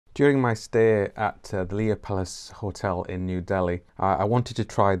During my stay at the Leela Palace Hotel in New Delhi, I wanted to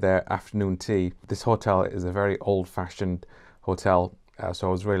try their afternoon tea. This hotel is a very old-fashioned hotel, so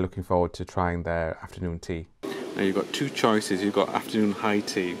I was really looking forward to trying their afternoon tea. Now you've got two choices. You've got afternoon high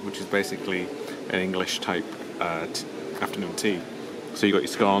tea, which is basically an English type afternoon tea. So you've got your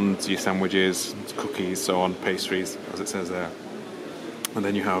scones, your sandwiches, cookies, so on, pastries, as it says there. And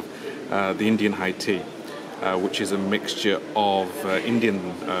then you have the Indian high tea, which is a mixture of Indian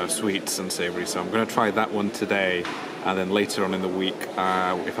sweets and savoury. So I'm going to try that one today, and then later on in the week,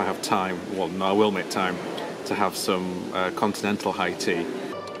 if I have time, well, no, I will make time to have some continental high tea.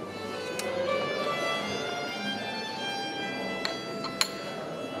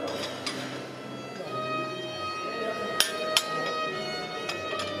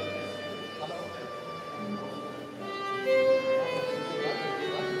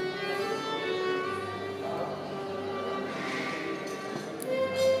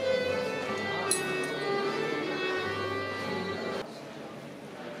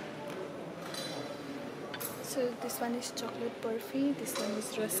 So this one is chocolate burfi, this one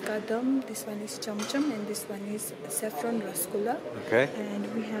is raskadam, this one is cham cham, and this one is saffron rasgulla. Okay. And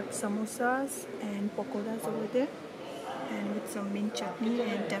we have samosas and pakoras over there, and with some mint chutney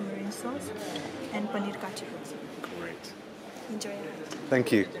and tamarind sauce and paneer kachi also. Great. Enjoy it.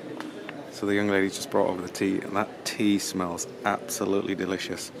 Thank you. So the young lady just brought over the tea, and that tea smells absolutely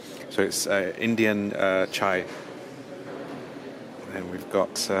delicious. So it's Indian chai. And then we've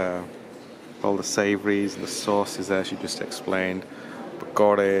got all the savouries and the sauces there she just explained.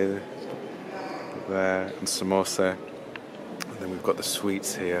 Pakore there and samosa. And then we've got the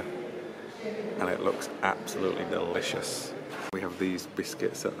sweets here, and it looks absolutely delicious. We have these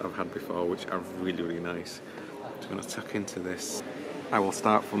biscuits that I've had before, which are really, really nice. I'm just going to tuck into this. I will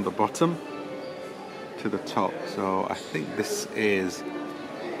start from the bottom to the top. So I think this is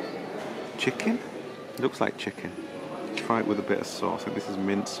chicken. It looks like chicken. Try it with a bit of sauce. I think this is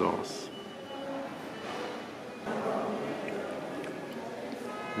mint sauce.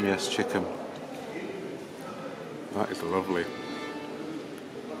 Yes, chicken. That is lovely.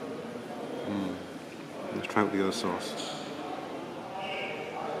 Let's try it with the other sauce.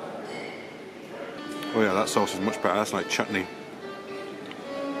 Oh yeah, that sauce is much better. That's like chutney.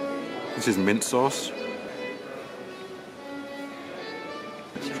 This is mint sauce.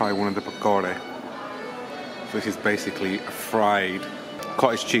 Let's try one of the pakore. So this is basically a fried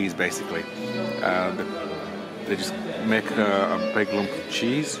cottage cheese, basically. They just make a big lump of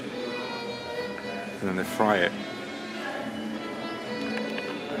cheese, and then they fry it.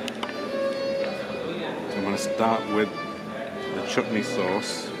 So I'm going to start with the chutney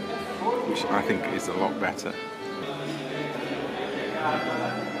sauce, which I think is a lot better.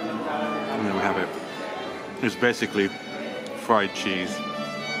 And then we have it. It's basically fried cheese.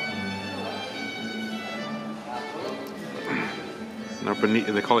 Now,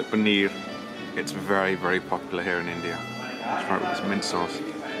 they call it paneer. It's very, very popular here in India. Let's try it with this mint sauce.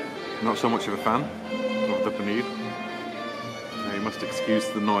 Not so much of a fan of the paneer. Now you must excuse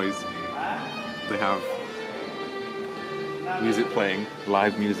the noise. They have music playing,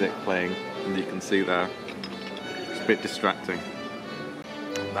 live music playing, and you can see there. It's a bit distracting.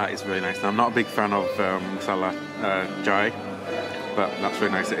 That is really nice. Now, I'm not a big fan of masala chai, but that's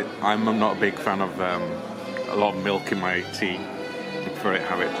really nice. I'm not a big fan of a lot of milk in my tea. I prefer it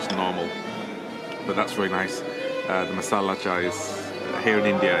have it just normal. But that's really nice. The masala chai here in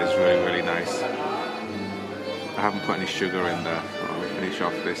India is really, really nice. I haven't put any sugar in there. Let me finish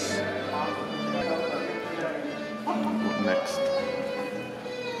off this. What next?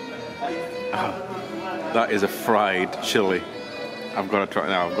 That is a fried chili. I've got to try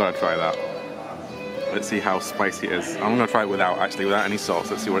that. Let's see how spicy it is. I'm going to try it without any sauce.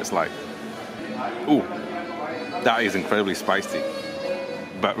 Let's see what it's like. Ooh, that is incredibly spicy,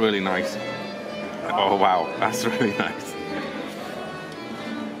 but really nice. Oh wow, that's really nice.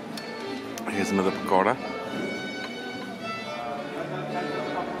 Here's another pakora.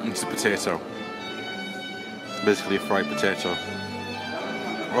 It's a potato. Basically a fried potato.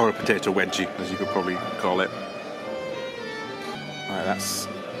 Or a potato wedgie, as you could probably call it. Alright, that's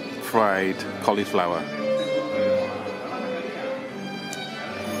fried cauliflower.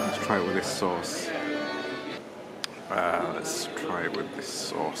 Let's try it with this sauce. Let's try it with this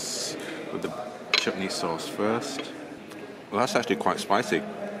sauce. With the chutney sauce first. Well, that's actually quite spicy.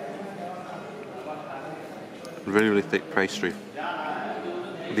 Really, really thick pastry.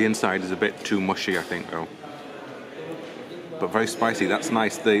 The inside is a bit too mushy, I think, though. But very spicy. That's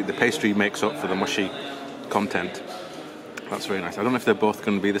nice. The pastry makes up for the mushy content. That's very nice. I don't know if they're both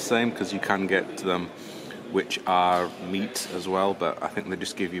going to be the same, because you can get them which are meat as well, but I think they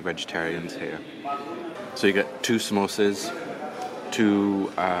just give you vegetarians here. So you get 2 samosas,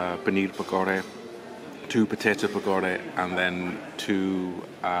 2 paneer pakore, 2 potato pakore, and then 2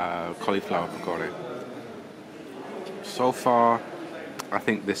 cauliflower pakore. So far, I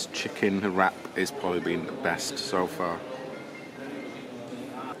think this chicken wrap is probably been the best so far.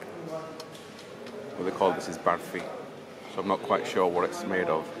 What they call this is barfi, so I'm not quite sure what it's made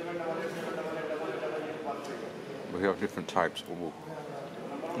of. We have different types. Ooh,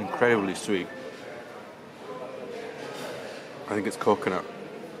 incredibly sweet. I think it's coconut,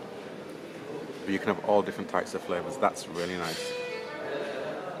 but you can have all different types of flavors. That's really nice.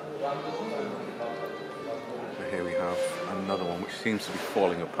 And here we have another one which seems to be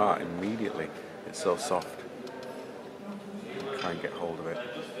falling apart immediately. It's so soft. Try and get hold of it.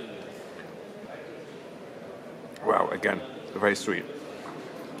 Wow, again, very sweet.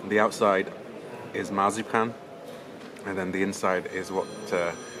 The outside is marzipan, and then the inside is what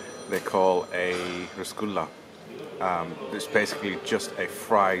they call a rasgulla. It's basically just a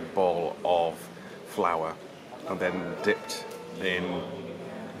fried ball of flour and then dipped in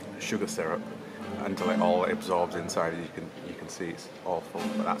sugar syrup until it all absorbs inside. You can see it's awful,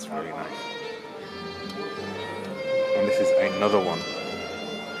 but that's really nice. And this is another one.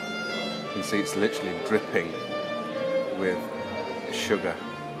 You can see it's literally dripping with sugar.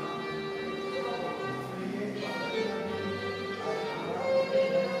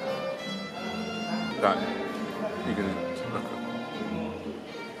 That you can look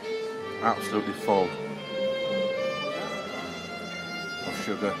at, absolutely full of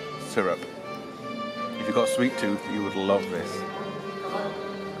sugar syrup. If you've got a sweet tooth, you would love this.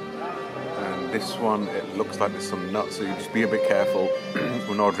 And this one, it looks like there's some nuts, so you just be a bit careful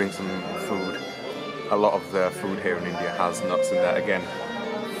when ordering some food. A lot of the food here in India has nuts in there. Again,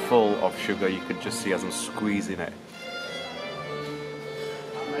 full of sugar. You could just see as I'm squeezing it.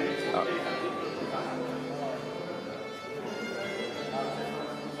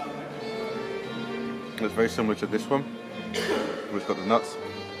 It's very similar to this one. It's got the nuts,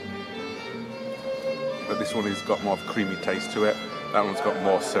 but this one has got more of a creamy taste to it. That one's got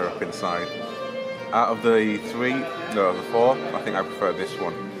more syrup inside. Out of the 4, I think I prefer this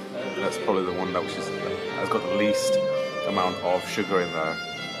one. That's probably the one that has got the least amount of sugar in there.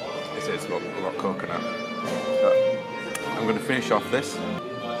 It's got a lot of coconut. But I'm going to finish off this.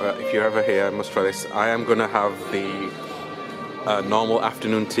 If you're ever here, I must try this. I am going to have the normal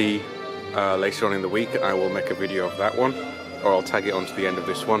afternoon tea later on in the week. I will make a video of that one, or I'll tag it onto the end of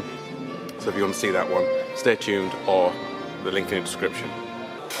this one. So if you want to see that one, stay tuned, or the link in the description.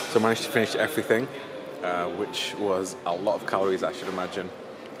 So I managed to finish everything, which was a lot of calories, I should imagine.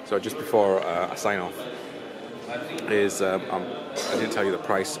 So just before I sign off, I didn't tell you the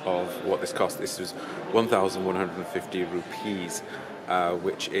price of what this cost. This was 1,150 rupees,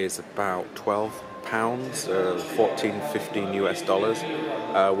 which is about 12 pounds, 14, 15 US dollars,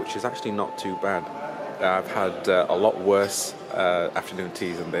 which is actually not too bad. I've had a lot worse afternoon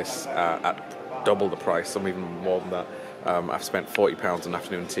teas than this at double the price, some even more than that. I've spent £40 on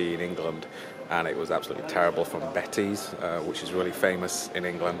afternoon tea in England, and it was absolutely terrible from Betty's, which is really famous in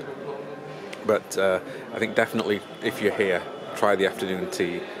England. But I think definitely if you're here, try the afternoon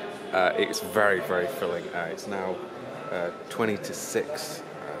tea. It's very, very filling. It's now 20 to 6,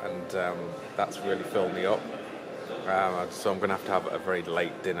 and that's really filled me up. So I'm going to have a very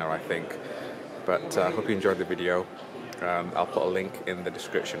late dinner, I think. But I hope you enjoyed the video. I'll put a link in the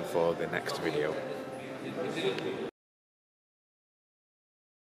description for the next video.